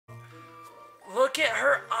look at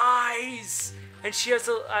her eyes, and she has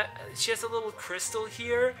a little crystal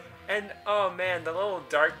here, and oh man, the little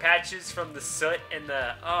dark patches from the soot and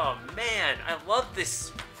the oh man, I love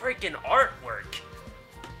this freaking artwork,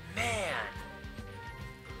 man.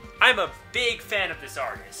 I'm a big fan of this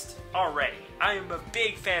artist already. I am a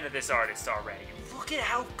big fan of this artist already. Look at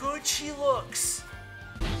how good she looks.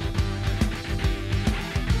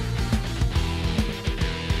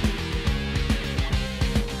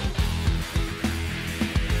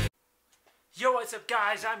 Yo, what's up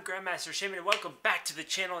guys? I'm Grandmaster Shaymin and welcome back to the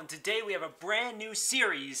channel, and today we have a brand new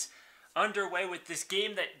series underway with this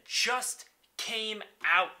game that just came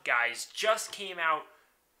out, guys. Just came out,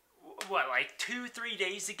 what, like 2-3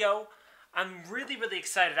 days ago? I'm really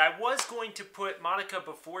excited. I was going to put Monica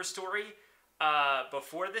Before Story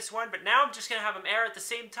before this one, but now I'm just going to have them air at the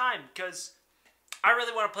same time because I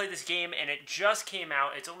really want to play this game, and it just came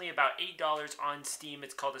out. It's only about $8 on Steam.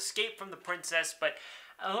 It's called Escape from the Princess, but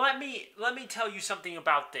let me tell you something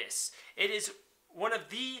about this. It is one of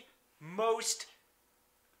the most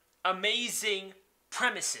amazing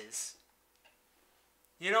premises.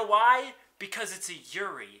 You know why? Because it's a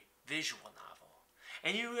Yuri visual novel.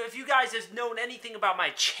 And if you guys have known anything about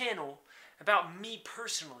my channel, about me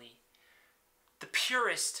personally, the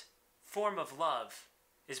purest form of love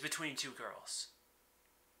is between two girls.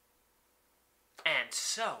 And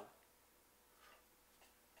so,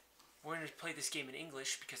 we're going to play this game in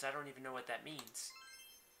English because I don't even know what that means.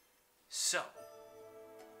 So,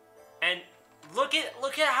 and look at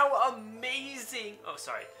how amazing,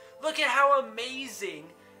 look at how amazing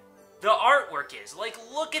the artwork is. Like,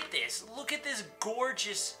 look at this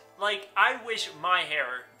gorgeous, like, I wish my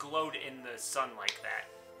hair glowed in the sun like that.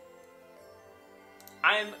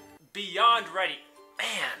 I'm beyond ready.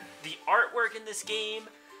 Man, the artwork in this game,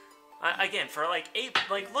 again, for like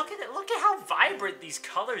look at how vibrant these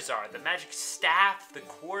colors are. The magic staff, the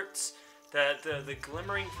quartz, the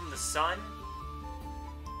glimmering from the sun.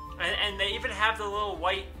 And they even have the little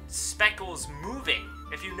white speckles moving.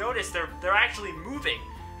 If you notice, they're actually moving.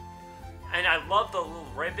 And I love the little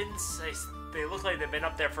ribbons. They look like they've been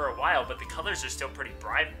up there for a while, but the colors are still pretty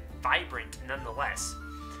vibrant nonetheless.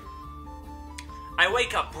 I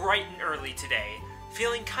wake up bright and early today.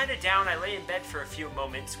 Feeling kinda down, I lay in bed for a few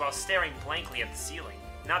moments while staring blankly at the ceiling.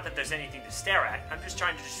 Not that there's anything to stare at, I'm just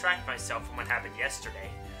trying to distract myself from what happened yesterday.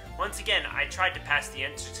 Once again, I tried to pass the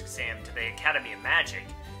entrance exam to the Academy of Magic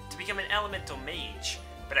to become an elemental mage,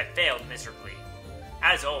 but I failed miserably.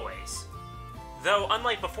 As always. Though,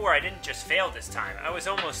 unlike before, I didn't just fail this time, I was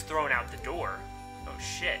almost thrown out the door. Oh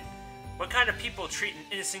shit. What kind of people treat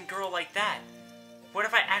an innocent girl like that? What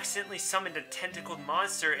if I accidentally summoned a tentacled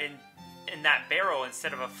monster in that barrel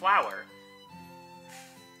instead of a flower?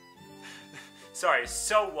 Sorry,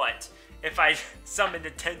 so what if I summoned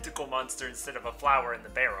a tentacle monster instead of a flower in the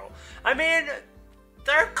barrel? I mean,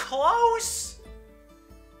 they're close!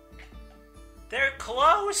 They're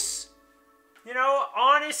close! You know,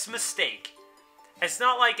 honest mistake. It's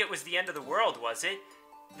not like it was the end of the world, was it?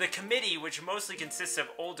 The committee, which mostly consists of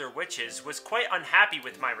older witches, was quite unhappy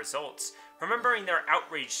with my results. Remembering their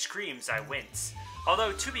outraged screams, I wince.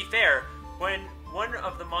 Although, to be fair, when one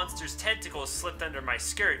of the monster's tentacles slipped under my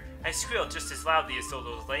skirt, I squealed just as loudly as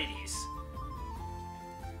those ladies.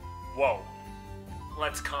 Whoa.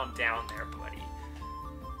 Let's calm down there, buddy.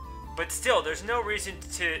 But still, there's no reason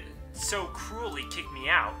to so cruelly kick me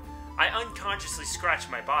out. I unconsciously scratched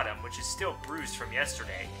my bottom, which is still bruised from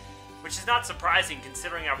yesterday. Which is not surprising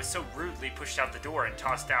considering I was so rudely pushed out the door and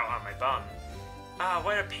tossed out on my bum. Ah,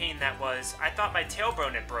 what a pain that was. I thought my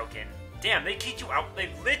tailbone had broken. Damn, they kicked you out. They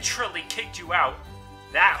literally kicked you out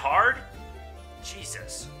that hard?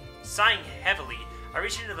 Jesus. Sighing heavily, I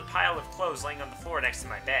reached into the pile of clothes laying on the floor next to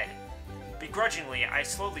my bed. Begrudgingly, I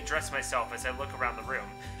slowly dressed myself as I look around the room.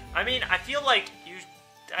 I mean, I feel like you...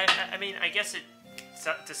 I mean, I guess it...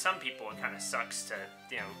 To some people, it kind of sucks to,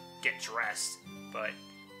 you know, get dressed, but...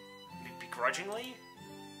 Begrudgingly?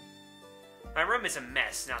 My room is a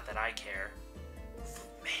mess, not that I care.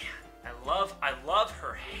 Man, I love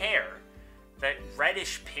her hair. That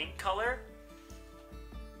reddish pink color.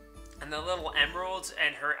 And the little emeralds,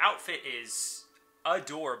 and her outfit is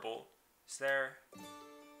adorable. Is there...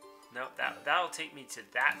 No, that'll take me to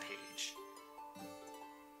that page.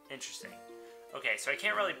 Interesting. Okay, so I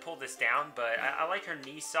can't really pull this down, but I like her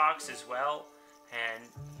knee socks as well. And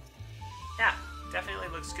yeah, definitely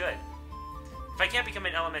looks good. If I can't become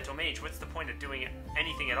an elemental mage, what's the point of doing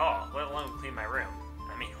anything at all, let alone clean my room?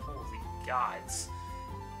 I mean, holy gods.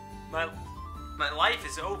 My life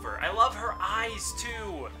is over. I love her eyes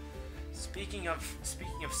too. Speaking of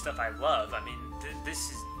stuff I love, I mean,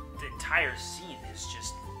 the entire scene is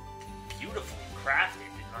just beautiful, crafted,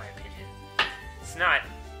 in my opinion. It's not...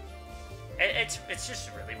 It's just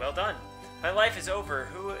really well done. My life is over.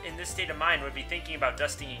 Who in this state of mind would be thinking about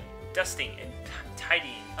dusting and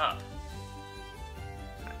tidying up?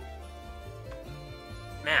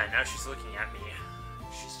 Man, now she's looking at me.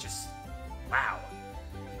 She's just... Wow.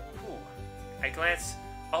 Whew. I glance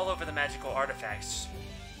all over the magical artifacts,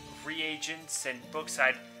 reagents, and books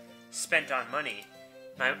I'd spent on money.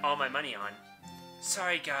 All my money on.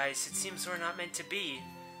 Sorry guys, it seems we're not meant to be.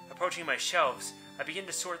 Approaching my shelves, I begin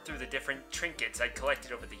to sort through the different trinkets I'd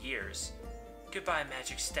collected over the years. Goodbye,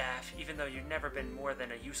 magic staff, even though you've never been more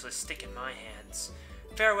than a useless stick in my hands.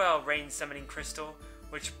 Farewell, rain summoning crystal,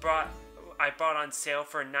 which I bought on sale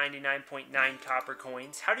for 99.9 copper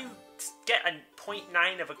coins. How do you get a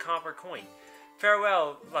 0.9 of a copper coin?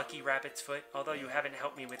 Farewell, lucky rabbit's foot, although you haven't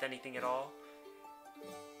helped me with anything at all.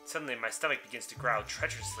 Suddenly, my stomach begins to growl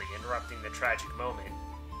treacherously, interrupting the tragic moment.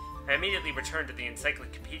 I immediately return to the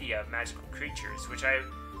Encyclopedia of Magical Creatures, which I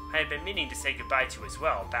had been meaning to say goodbye to as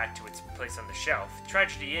well, back to its place on the shelf.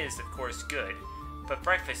 Tragedy is, of course, good, but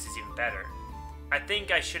breakfast is even better. I think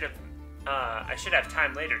I should have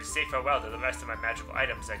time later to say farewell to the rest of my magical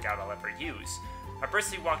items I doubt I'll ever use. I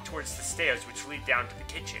briskly walk towards the stairs which lead down to the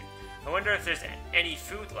kitchen. I wonder if there's any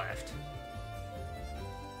food left.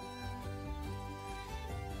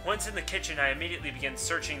 Once in the kitchen, I immediately begin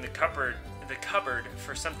searching the cupboard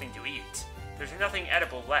for something to eat. There's nothing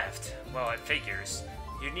edible left. Well, it figures.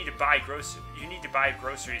 You need to buy groceries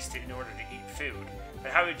in order to eat food.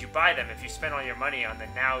 But how would you buy them if you spent all your money on the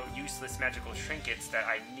now useless magical trinkets that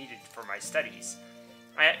I needed for my studies?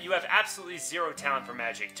 You have absolutely zero talent for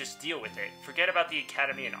magic. Just deal with it. Forget about the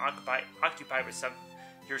academy and occupy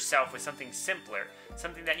yourself with something simpler,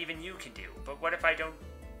 something that even you can do. But what if I don't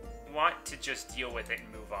want to just deal with it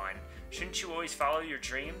and move on? Shouldn't you always follow your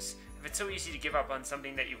dreams? If it's so easy to give up on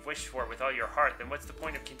something that you've wished for with all your heart, then what's the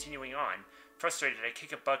point of continuing on? Frustrated, I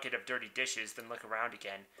kick a bucket of dirty dishes, then look around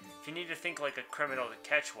again. If you need to think like a criminal to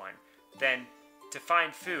catch one, then to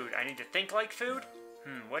find food, I need to think like food?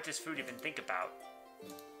 What does food even think about?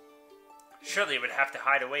 Surely it would have to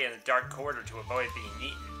hide away in a dark corridor to avoid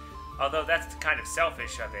being eaten. Although that's kind of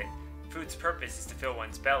selfish of it. Food's purpose is to fill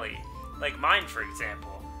one's belly. Like mine, for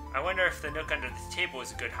example. I wonder if the nook under the table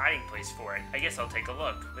is a good hiding place for it. I guess I'll take a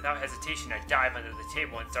look. Without hesitation, I dive under the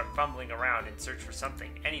table and start fumbling around in search for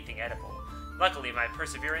something, anything edible. Luckily, my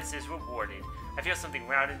perseverance is rewarded. I feel something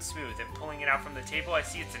round and smooth, and pulling it out from the table, I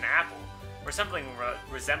see it's an apple. Or something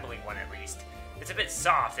resembling one, at least. It's a bit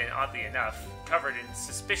soft, and oddly enough, covered in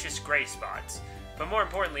suspicious gray spots. But more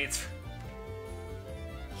importantly, it's...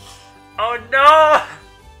 Oh no!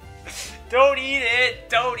 Don't eat it!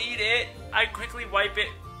 Don't eat it! I quickly wipe it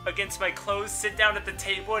against my clothes, sit down at the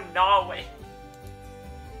table, and gnaw away.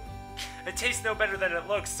 It tastes no better than it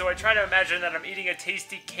looks, so I try to imagine that I'm eating a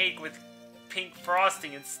tasty cake with pink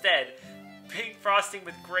frosting instead. Pink frosting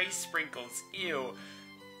with gray sprinkles. Ew.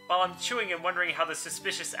 While I'm chewing and wondering how the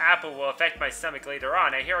suspicious apple will affect my stomach later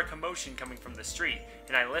on, I hear a commotion coming from the street,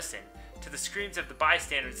 and I listen. To the screams of the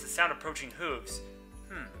bystanders, the sound approaching hooves.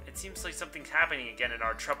 It seems like something's happening again in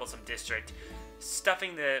our troublesome district.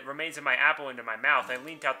 Stuffing the remains of my apple into my mouth, I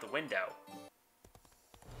leaned out the window.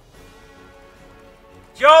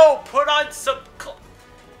 Yo, put on some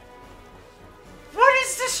What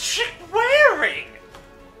is this chick wearing?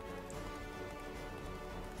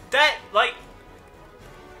 That, like,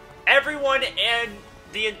 everyone and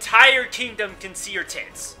the entire kingdom can see your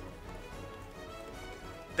tits.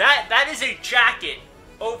 That is a jacket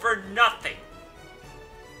over nothing.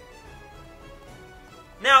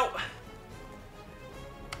 Now,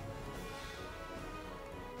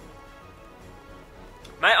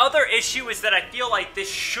 my other issue is that I feel like this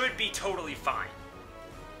should be totally fine.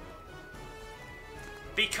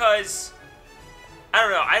 Because, I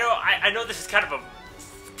don't know, I know this is kind of a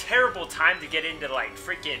terrible time to get into, like,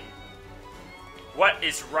 freaking what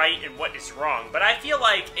is right and what is wrong, but I feel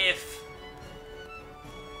like if...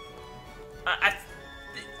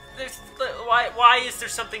 why is there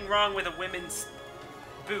something wrong with a woman's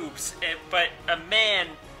boobs, but a man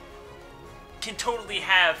can totally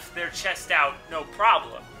have their chest out, no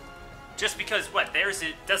problem? Just because, what, theirs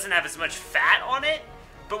doesn't have as much fat on it?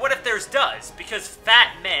 But what if theirs does? Because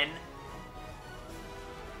fat men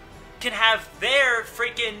can have their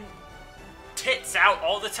freaking tits out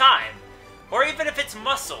all the time. Or even if it's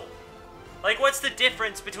muscle. Like, what's the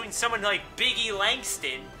difference between someone like Biggie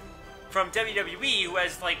Langston from WWE, who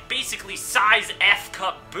has, like, basically size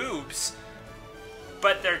F-cup boobs,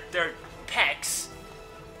 but they're pecs?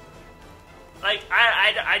 Like,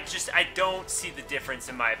 I don't see the difference,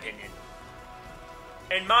 in my opinion.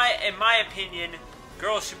 In my opinion,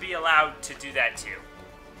 Girls should be allowed to do that too.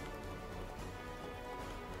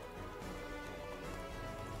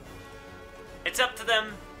 It's up to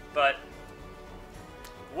them, but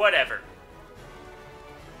whatever.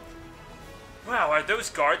 Wow, are those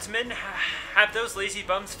guardsmen? Have those lazy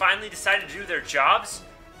bums finally decided to do their jobs?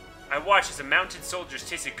 I watch as a mounted soldier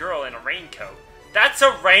chase a girl in a raincoat. That's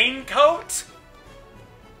a raincoat?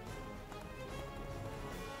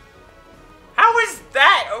 How is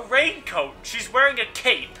that a raincoat? She's wearing a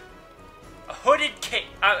cape. A hooded cape.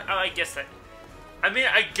 I guess that... I mean,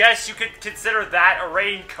 I guess you could consider that a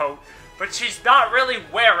raincoat, but she's not really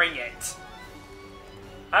wearing it.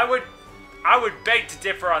 I would beg to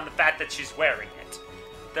differ on the fact that she's wearing it.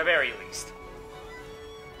 At the very least.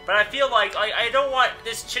 But I feel like I don't want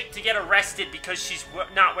this chick to get arrested because she's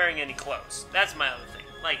not wearing any clothes. That's my other thing.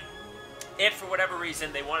 Like, if for whatever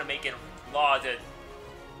reason they want to make it law to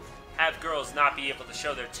have girls not be able to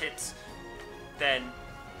show their tits, then,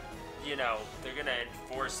 you know, they're gonna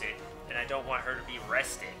enforce it. And I don't want her to be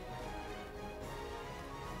arrested.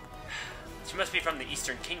 She must be from the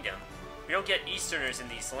Eastern Kingdom. We don't get Easterners in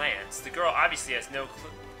these lands. The girl obviously has no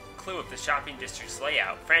clue of the shopping district's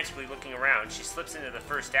layout. Frantically looking around, she slips into the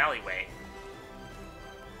first alleyway.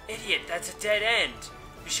 Idiot, that's a dead end.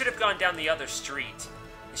 We should have gone down the other street.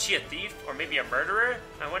 Is she a thief, or maybe a murderer?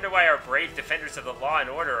 I wonder why our brave defenders of the law and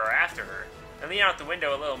order are after her. I lean out the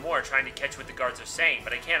window a little more, trying to catch what the guards are saying,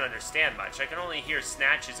 but I can't understand much. I can only hear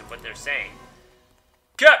snatches of what they're saying.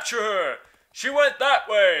 Capture her! She went that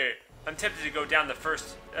way! I'm tempted to go down the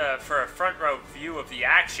first, for a front row view of the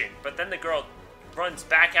action, but then the girl runs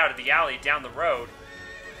back out of the alley down the road,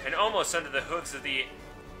 and almost under the hooves of the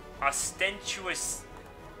ostentiously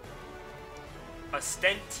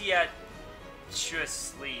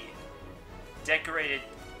decorated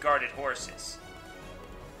guarded horses.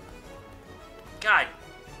 God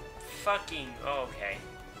fucking... okay.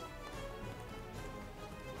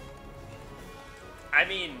 I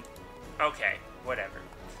mean, okay, whatever.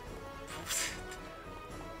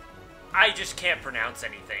 I just can't pronounce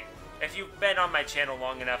anything. If you've been on my channel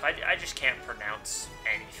long enough, I just can't pronounce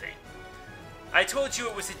anything. I told you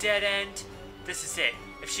it was a dead end. This is it.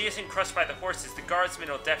 If she isn't crushed by the horses, the guardsman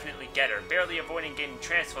will definitely get her. Barely avoiding getting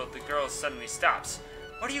transferred, the girl suddenly stops.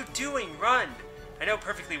 What are you doing? Run! I know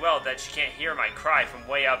perfectly well that she can't hear my cry from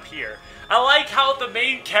way up here. I like how the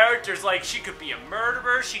main character's like, she could be a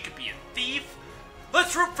murderer, she could be a thief.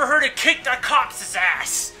 Let's root for her to kick the cops'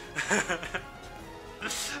 ass!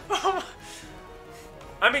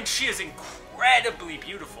 I mean, she is incredibly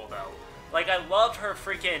beautiful, though. Like, I love her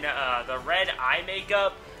freaking, the red eye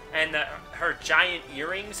makeup, and her giant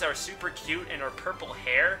earrings are super cute, and her purple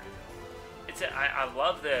hair. I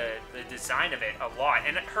love the design of it a lot,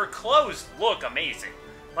 and her clothes look amazing.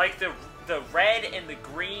 Like, the red and the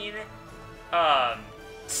green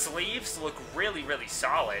sleeves look really, really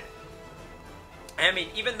solid. I mean,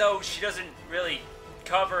 even though she doesn't really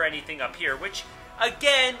cover anything up here, which,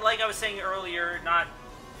 again, like I was saying earlier, not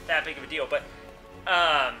that big of a deal, but,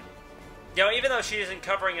 you know, even though she isn't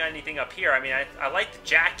covering anything up here, I mean, I like the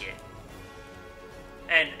jacket.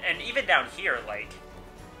 And even down here, like,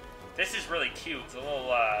 this is really cute. The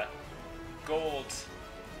little, gold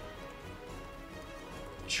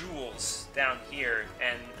jewels down here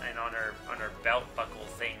and on her belt buckle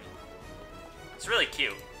thing. It's really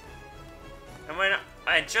cute.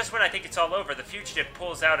 And just when I think it's all over, the fugitive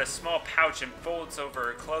pulls out a small pouch and folds over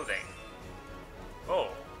her clothing. Oh,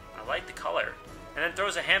 I like the color. And then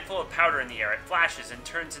throws a handful of powder in the air. It flashes and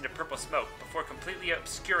turns into purple smoke before completely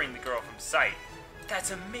obscuring the girl from sight.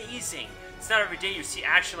 That's amazing! It's not every day you see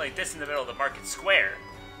action like this in the middle of the market square.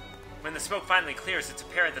 When the smoke finally clears, it's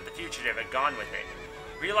apparent that the fugitive had gone with it.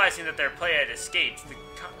 Realizing that their prey had escaped, the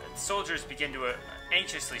soldiers begin to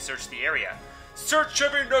anxiously search the area. Search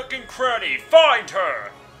every nook and cranny! Find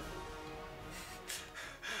her!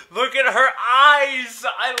 Look at her eyes!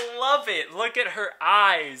 I love it! Look at her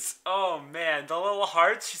eyes! Oh man, the little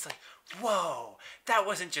hearts, she's like, whoa! That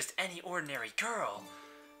wasn't just any ordinary girl.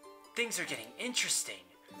 Things are getting interesting.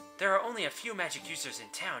 There are only a few magic users in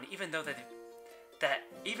town, even though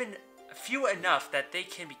even few enough that they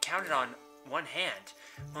can be counted on one hand.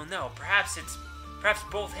 Well, no, perhaps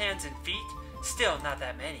both hands and feet. Still, not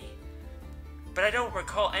that many. But I don't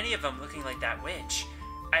recall any of them looking like that witch.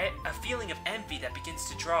 A feeling of envy that begins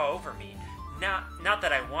to draw over me. Not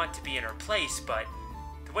that I want to be in her place, but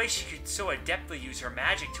the way she could so adeptly use her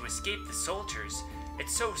magic to escape the soldiers.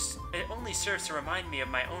 It only serves to remind me of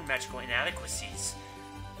my own magical inadequacies.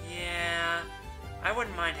 Yeah, I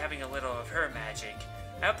wouldn't mind having a little of her magic.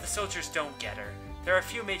 I hope the soldiers don't get her. There are a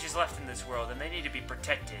few mages left in this world, and they need to be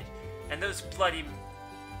protected. And those bloody...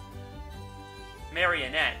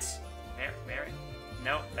 Marionettes.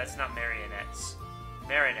 No, that's not marionettes.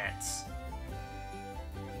 Marionettes.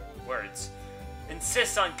 Words.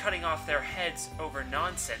 Insists on cutting off their heads over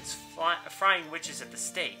nonsense, frying witches at the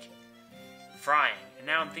stake. Frying, and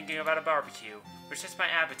now I'm thinking about a barbecue, which sets my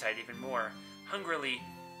appetite even more. Hungrily,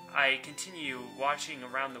 I continue watching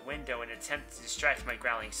around the window in an attempt to distract my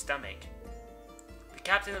growling stomach. The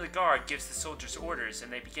captain of the guard gives the soldiers orders,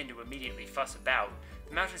 and they begin to immediately fuss about.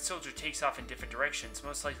 The mounted soldier takes off in different directions,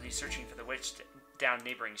 most likely searching for the witch down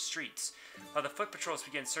neighboring streets, while the foot patrols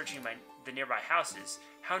begin searching the nearby houses.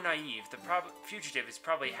 How naive. The fugitive is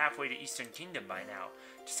probably halfway to Eastern Kingdom by now.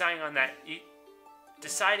 Deciding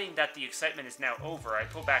that the excitement is now over, I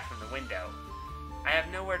pull back from the window. I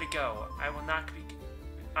have nowhere to go.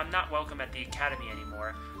 I'm not welcome at the academy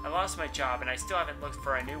anymore. I lost my job, and I still haven't looked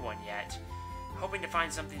for a new one yet. Hoping to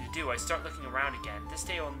find something to do, I start looking around again. This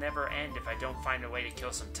day will never end if I don't find a way to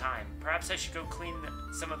kill some time. Perhaps I should go clean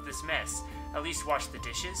some of this mess. At least wash the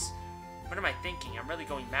dishes? What am I thinking? I'm really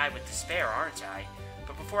going mad with despair, aren't I?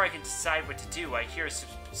 But before I can decide what to do, I hear a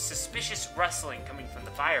suspicious rustling coming from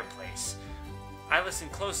the fireplace. I listen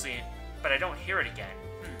closely, but I don't hear it again.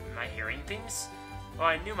 Am I hearing things? Well,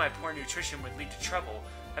 I knew my poor nutrition would lead to trouble.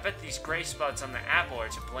 I bet these gray spots on the apple are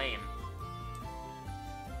to blame.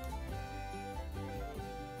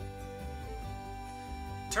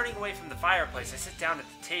 Turning away from the fireplace, I sit down at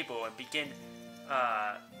the table and begin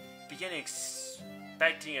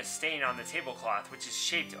expecting a stain on the tablecloth, which is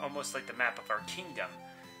shaped almost like the map of our kingdom.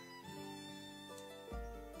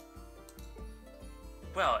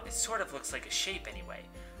 Well, it sort of looks like a shape anyway.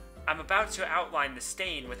 I'm about to outline the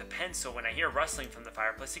stain with a pencil when I hear rustling from the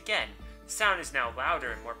fireplace again. The sound is now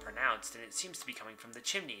louder and more pronounced, and it seems to be coming from the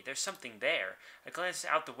chimney. There's something there. I glance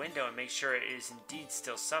out the window and make sure it is indeed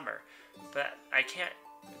still summer, but I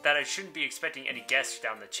shouldn't be expecting any guests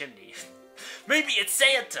down the chimney. Maybe it's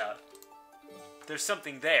Santa! There's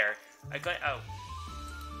something there.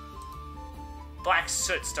 Black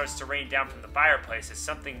soot starts to rain down from the fireplace as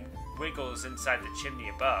something wiggles inside the chimney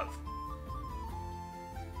above.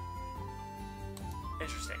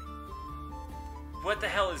 Interesting. What the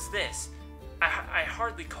hell is this? I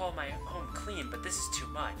hardly call my home clean, but this is too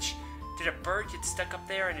much. Did a bird get stuck up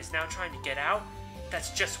there and is now trying to get out?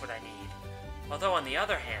 That's just what I need. Although on the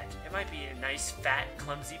other hand, it might be a nice, fat,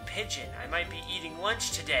 clumsy pigeon. I might be eating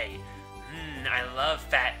lunch today. I love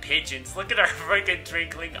fat pigeons. Look at her freaking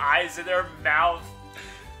twinkling eyes in her mouth.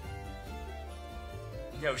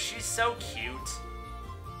 Yo, she's so cute.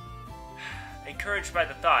 Encouraged by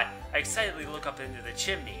the thought, I excitedly look up into the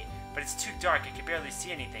chimney, but it's too dark, I can barely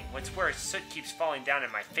see anything. What's worse, soot keeps falling down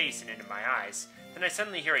in my face and into my eyes. Then I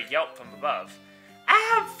suddenly hear a yelp from above.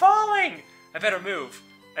 Ah, I'm falling! I better move.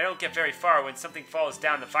 I don't get very far when something falls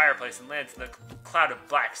down the fireplace and lands in the cloud of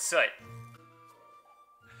black soot.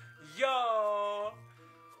 Yo!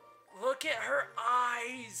 Look at her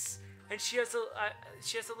eyes! And she has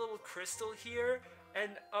a little crystal here.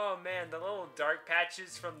 And, oh man, the little dark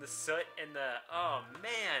patches from the soot and oh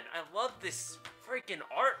man, I love this freaking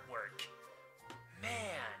artwork.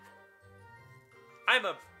 Man. I'm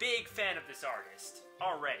a big fan of this artist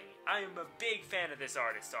already. I am a big fan of this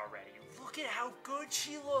artist already. Look at how good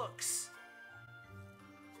she looks.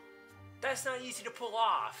 That's not easy to pull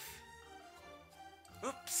off.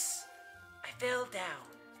 Oops, I fell down.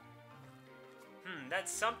 That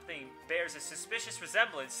something bears a suspicious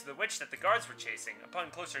resemblance to the witch that the guards were chasing. Upon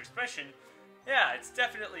closer inspection, yeah, it's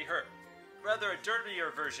definitely her. Rather a dirtier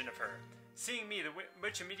version of her. Seeing me, the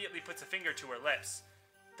witch immediately puts a finger to her lips.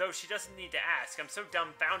 Though she doesn't need to ask, I'm so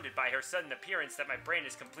dumbfounded by her sudden appearance that my brain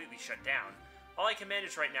is completely shut down. All I can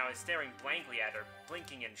manage right now is staring blankly at her,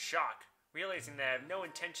 blinking in shock. Realizing that I have no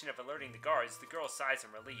intention of alerting the guards, the girl sighs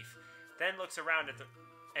in relief, then looks around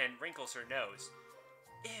and wrinkles her nose.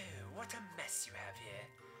 Ew, what a mess you have here.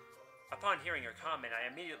 Upon hearing her comment, I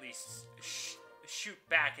immediately shoot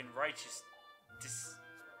back in righteous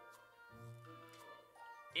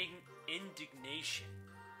indignation.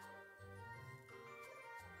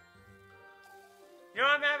 You know,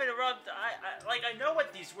 I'm having a rough... I know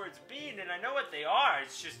what these words mean, and I know what they are.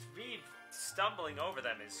 It's just me stumbling over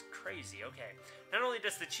them is crazy. Okay. Not only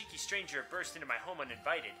does the cheeky stranger burst into my home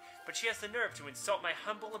uninvited, but she has the nerve to insult my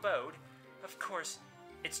humble abode. Of course,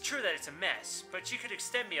 it's true that it's a mess, but she could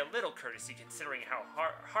extend me a little courtesy considering how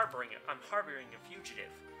I'm harboring a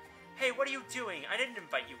fugitive. Hey, what are you doing? I didn't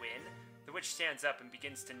invite you in. The witch stands up and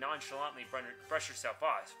begins to nonchalantly brush herself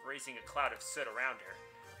off, raising a cloud of soot around her.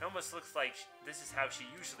 It almost looks like this is how she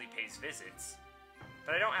usually pays visits.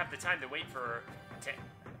 But I don't have the time to wait for her to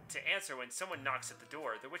answer when someone knocks at the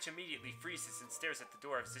door. The witch immediately freezes and stares at the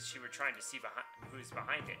door as if she were trying to see who is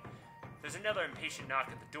behind it. There's another impatient knock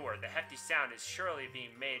at the door. The hefty sound is surely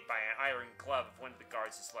being made by an iron glove of one of the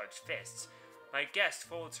guards' large fists. My guest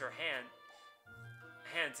folds her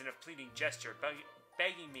hands in a pleading gesture,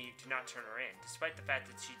 begging me to not turn her in. Despite the fact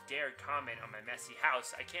that she dared comment on my messy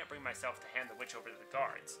house, I can't bring myself to hand the witch over to the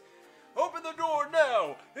guards. Open the door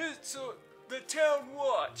now! It's the town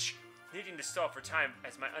watch! Needing to stall for time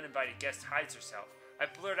as my uninvited guest hides herself, I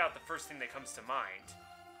blurt out the first thing that comes to mind.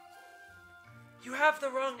 You have the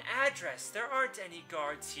wrong address. There aren't any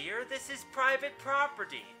guards here. This is private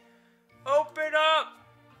property. Open up!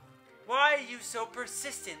 Why are you so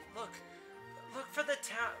persistent? Look for the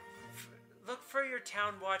town. Look for your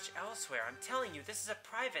town watch elsewhere. I'm telling you, this is a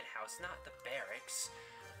private house, not the barracks.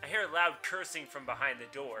 I hear loud cursing from behind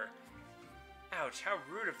the door. Ouch, how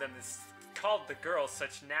rude of them to call the girl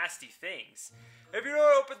such nasty things. If you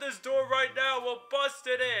don't open this door right now, we'll bust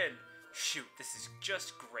it in. Shoot, this is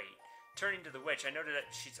just great. Turning to the witch, I noted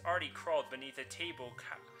that she's already crawled beneath a table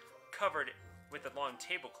covered with a long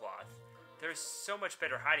tablecloth. There's so much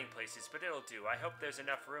better hiding places, but it'll do. I hope there's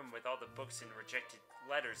enough room with all the books and rejected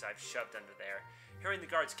letters I've shoved under there. Hearing the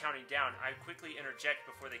guards counting down, I quickly interject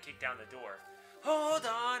before they kick down the door. Hold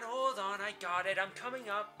on, I got it. I'm coming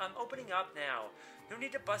up. I'm opening up now. No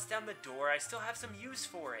need to bust down the door. I still have some use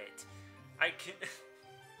for it. I can...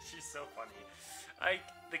 She's so funny.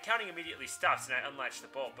 The counting immediately stops and I unlatch the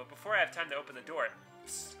bolt, but before I have time to open the door,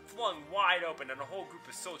 it's flung wide open and a whole group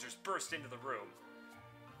of soldiers burst into the room.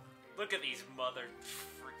 Look at these mother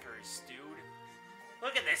frickers, dude.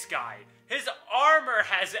 Look at this guy. His armor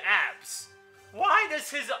has abs. Why does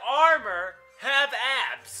his armor have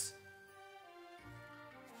abs?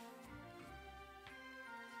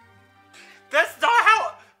 That's not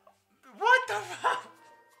how... What the fuck?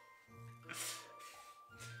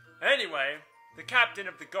 Anyway, the captain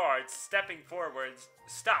of the guards, stepping forward,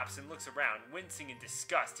 stops and looks around. Wincing in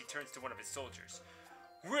disgust, he turns to one of his soldiers.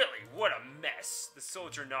 Really, what a mess! The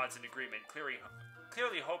soldier nods in agreement, clearly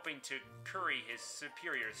hoping to curry his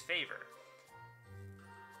superior's favor.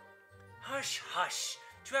 Hush, hush.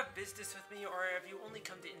 Do you have business with me, or have you only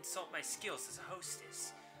come to insult my skills as a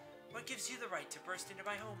hostess? What gives you the right to burst into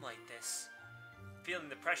my home like this? Feeling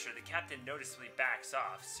the pressure, the captain noticeably backs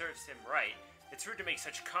off. Serves him right. It's rude to make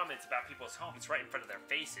such comments about people's homes right in front of their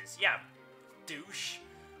faces. Yeah, douche.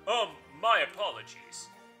 My apologies.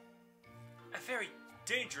 A very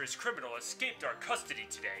dangerous criminal escaped our custody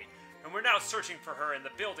today, and we're now searching for her in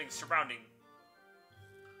the buildings surrounding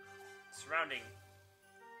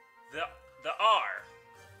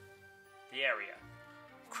the area.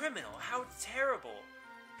 Criminal? How terrible!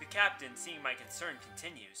 The captain, seeing my concern,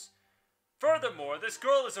 continues. Furthermore, this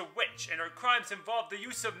girl is a witch, and her crimes involve the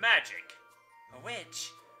use of magic. A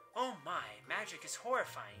witch? Oh my, magic is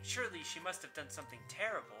horrifying. Surely she must have done something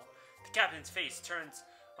terrible. The captain's face turns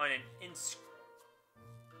on an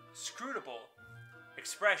inscrutable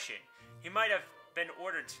expression. He might have been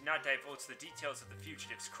ordered to not divulge the details of the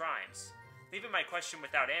fugitive's crimes. Leaving my question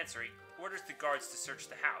without answer, he orders the guards to search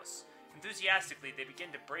the house. Enthusiastically, they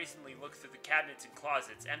begin to brazenly look through the cabinets and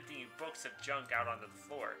closets, emptying books of junk out onto the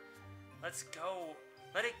floor. Let's go.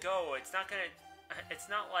 Let it go. It's not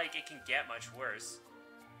like it can get much worse.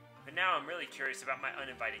 But now I'm really curious about my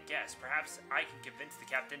uninvited guest. Perhaps I can convince the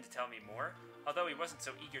captain to tell me more? Although he wasn't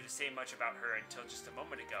so eager to say much about her until just a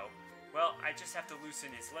moment ago. Well, I just have to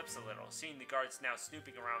loosen his lips a little. Seeing the guards now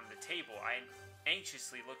snooping around the table, I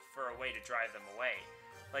anxiously look for a way to drive them away.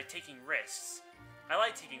 Like taking risks. I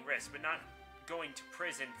like taking risks, but not going to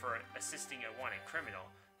prison for assisting a wanted criminal.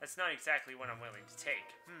 That's not exactly what I'm willing to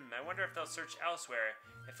take. I wonder if they'll search elsewhere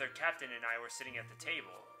if their captain and I were sitting at the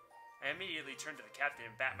table. I immediately turn to the captain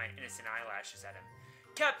and bat my innocent eyelashes at him.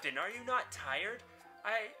 Captain, are you not tired?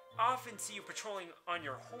 I often see you patrolling on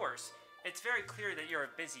your horse. It's very clear that you're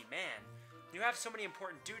a busy man. You have so many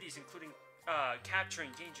important duties, including capturing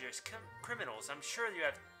dangerous criminals. I'm sure you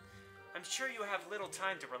have little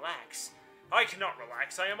time to relax. I cannot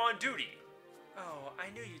relax. I am on duty. Oh, I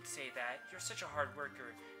knew you'd say that. You're such a hard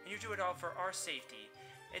worker, and you do it all for our safety.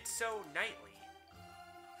 It's so knightly.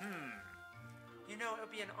 You know, it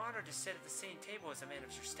would be an honor to sit at the same table as a man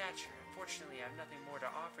of your stature. Unfortunately, I have nothing more to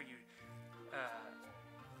offer you.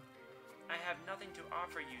 I have nothing to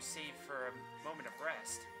offer you save for a moment of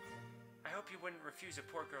rest. I hope you wouldn't refuse a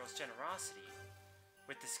poor girl's generosity.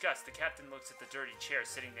 With disgust, the captain looks at the dirty chair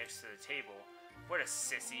sitting next to the table. What a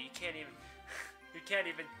sissy.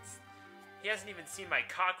 He hasn't even seen my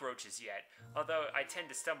cockroaches yet, although I tend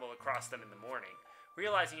to stumble across them in the morning.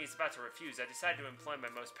 Realizing he's about to refuse, I decide to employ my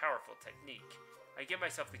most powerful technique. I give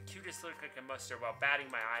myself the cutest look I can muster while batting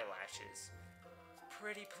my eyelashes.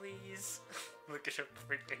 Pretty please. Look at her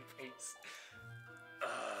freaking face.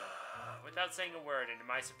 Without saying a word, and to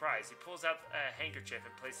my surprise, he pulls out a handkerchief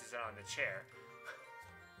and places it on the chair.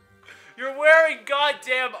 You're wearing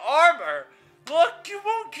goddamn armor! Look, you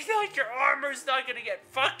won't get out. Your armor's not gonna get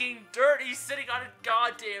fucking dirty sitting on a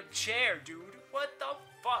goddamn chair, dude. What the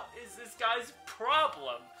fuck is this guy's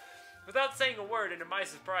problem? Without saying a word, and to my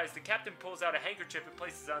surprise, the captain pulls out a handkerchief and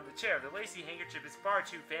places it on the chair. The lacy handkerchief is far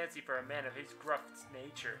too fancy for a man of his gruff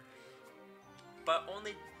nature. But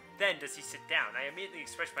only then does he sit down. I immediately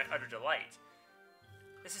express my utter delight.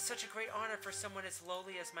 This is such a great honor for someone as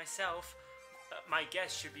lowly as myself. My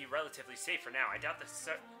guests should be relatively safe for now. I doubt the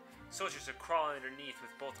soldiers are crawling underneath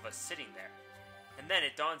with both of us sitting there. And then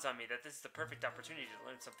it dawns on me that this is the perfect opportunity to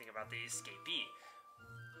learn something about the escapee.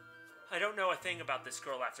 I don't know a thing about this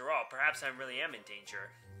girl after all. Perhaps I really am in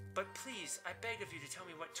danger. But please, I beg of you to tell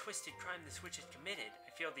me what twisted crime this witch has committed.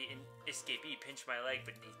 I feel the escapee pinch my leg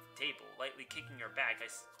beneath the table. Lightly kicking her back,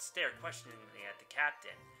 I stare questioningly at the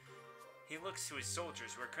captain. He looks to his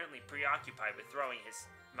soldiers, who are currently preoccupied with throwing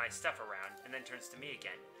my stuff around, and then turns to me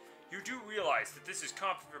again. You do realize that this is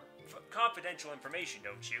confidential information,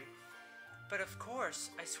 don't you? But of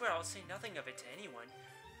course, I swear I'll say nothing of it to anyone.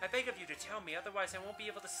 I beg of you to tell me, otherwise I won't be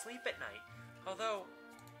able to sleep at night. Although,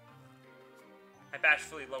 I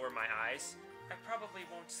bashfully lower my eyes. I probably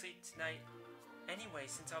won't sleep tonight anyway,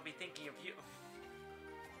 since I'll be thinking of you.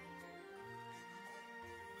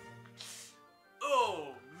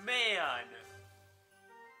 Oh, man!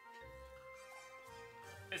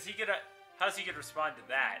 How's he gonna respond to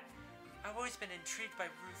that? I've always been intrigued by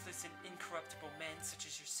ruthless and incorruptible men such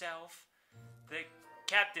as yourself. The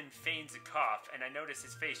captain feigns a cough, and I notice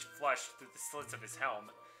his face flush through the slits of his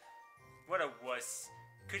helm. What a wuss.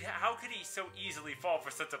 How could he so easily fall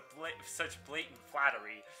for such blatant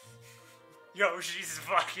flattery? Yo, she's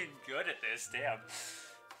fucking good at this, damn.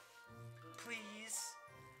 Please.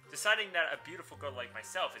 Deciding that a beautiful girl like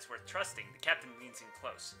myself is worth trusting, the captain leans in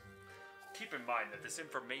close. Keep in mind that this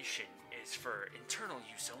information is for internal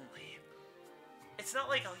use only. It's not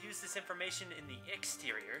like I'll use this information in the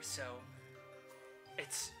exterior, so... It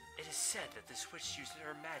is said that this witch used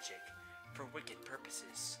her magic for wicked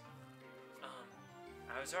purposes.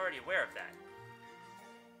 I was already aware of that.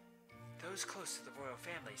 Those close to the royal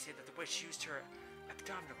family say that the witch used her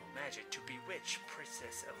abominable magic to bewitch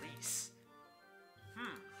Princess Elise.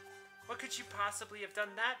 What could she possibly have done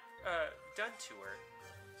to her?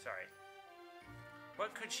 Sorry.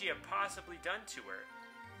 What could she have possibly done to her?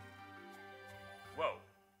 Whoa.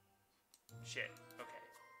 Shit. Okay.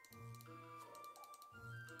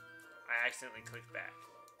 I accidentally clicked back.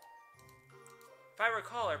 If I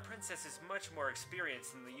recall, our princess is much more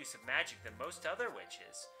experienced in the use of magic than most other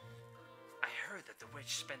witches. I heard that the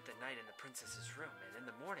witch spent the night in the princess's room, and in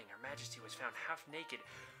the morning her majesty was found half naked.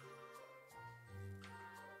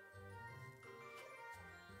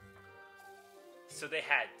 So they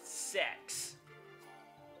had sex.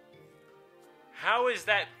 How is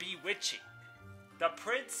that bewitching? The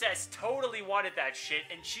princess totally wanted that shit,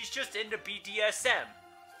 and she's just into BDSM.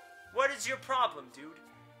 What is your problem, dude?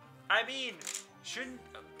 I mean, shouldn't...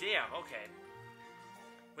 damn, okay.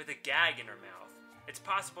 With a gag in her mouth, it's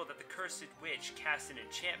possible that the cursed witch cast an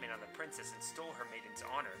enchantment on the princess and stole her maiden's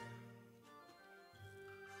honor.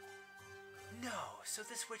 No, so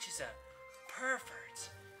this witch is a pervert.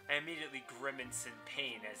 I immediately grimace in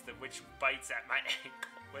pain as the witch bites at my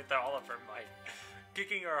ankle with all of her might.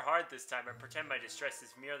 Kicking her hard this time, I pretend my distress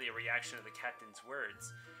is merely a reaction to the captain's words.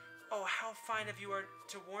 Oh, how fine of you are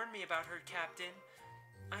to warn me about her, Captain.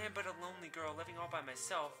 I am but a lonely girl living all by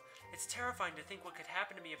myself. It's terrifying to think what could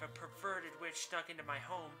happen to me if a perverted witch snuck into my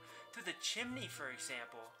home. Through the chimney, for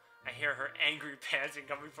example. I hear her angry panting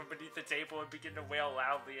coming from beneath the table and begin to wail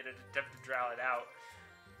loudly in an attempt to drown it out.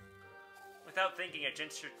 Without thinking, I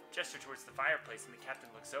gesture towards the fireplace, and the captain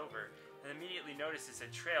looks over, and immediately notices a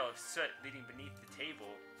trail of soot leading beneath the table.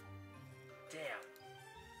 Damn.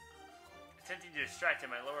 Attempting to distract him,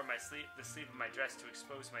 I lower the sleeve of my dress to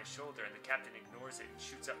expose my shoulder, and the captain ignores it and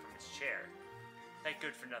shoots up from his chair. That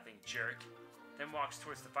good-for-nothing jerk. Then walks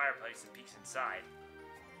towards the fireplace and peeks inside.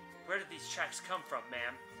 Where did these tracks come from,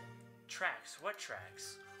 ma'am? Tracks? What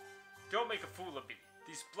tracks? Don't make a fool of me.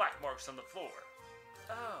 These black marks on the floor.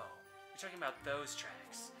 Oh, you're talking about those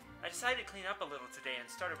tracks. I decided to clean up a little today and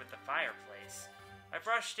started with the fireplace. I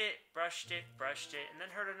brushed it, and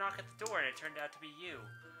then heard a knock at the door, and it turned out to be you.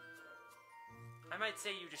 I might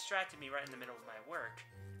say you distracted me right in the middle of my work.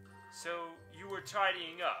 So, you were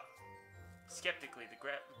tidying up. Skeptically, the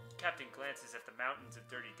captain glances at the mountains of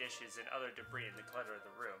dirty dishes and other debris in the clutter of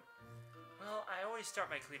the room. Well, I always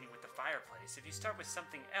start my cleaning with the fireplace. If you start with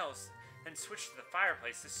something else, then switch to the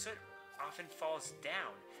fireplace, the soot often falls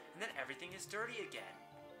down, and then everything is dirty again.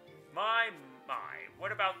 My,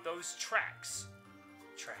 what about those tracks?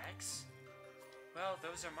 Tracks? Well,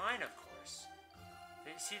 those are mine, of course.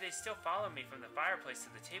 They still follow me from the fireplace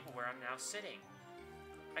to the table where I'm now sitting.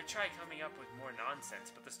 I tried coming up with more nonsense,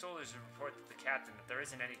 but the Stolers report to the captain that there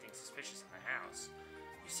isn't anything suspicious in the house.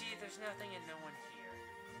 You see, there's nothing and no one here.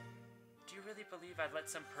 Do you really believe I'd let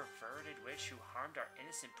some perverted witch who harmed our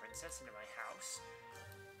innocent princess into my house?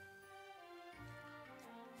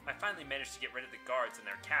 I finally managed to get rid of the guards and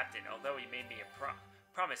their captain, although he made me a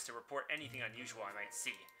promise to report anything unusual I might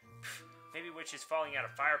see. Pfft, maybe witches falling out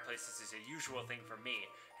of fireplaces is a usual thing for me,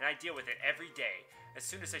 and I deal with it every day. As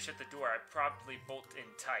soon as I shut the door, I promptly bolt in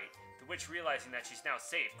tight. The witch, realizing that she's now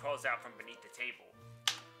safe, crawls out from beneath the table.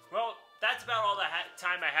 Well, that's about all the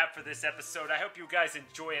time I have for this episode. I hope you guys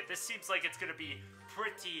enjoy it. This seems like it's going to be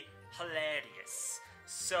pretty hilarious.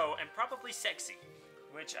 So, and probably sexy,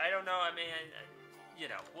 which I don't know. I mean, you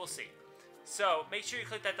know, we'll see. So, make sure you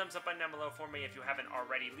click that thumbs up button down below for me if you haven't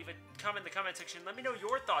already. Leave a comment in the comment section. Let me know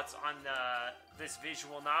your thoughts on this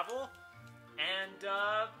visual novel. And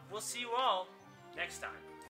we'll see you all next time.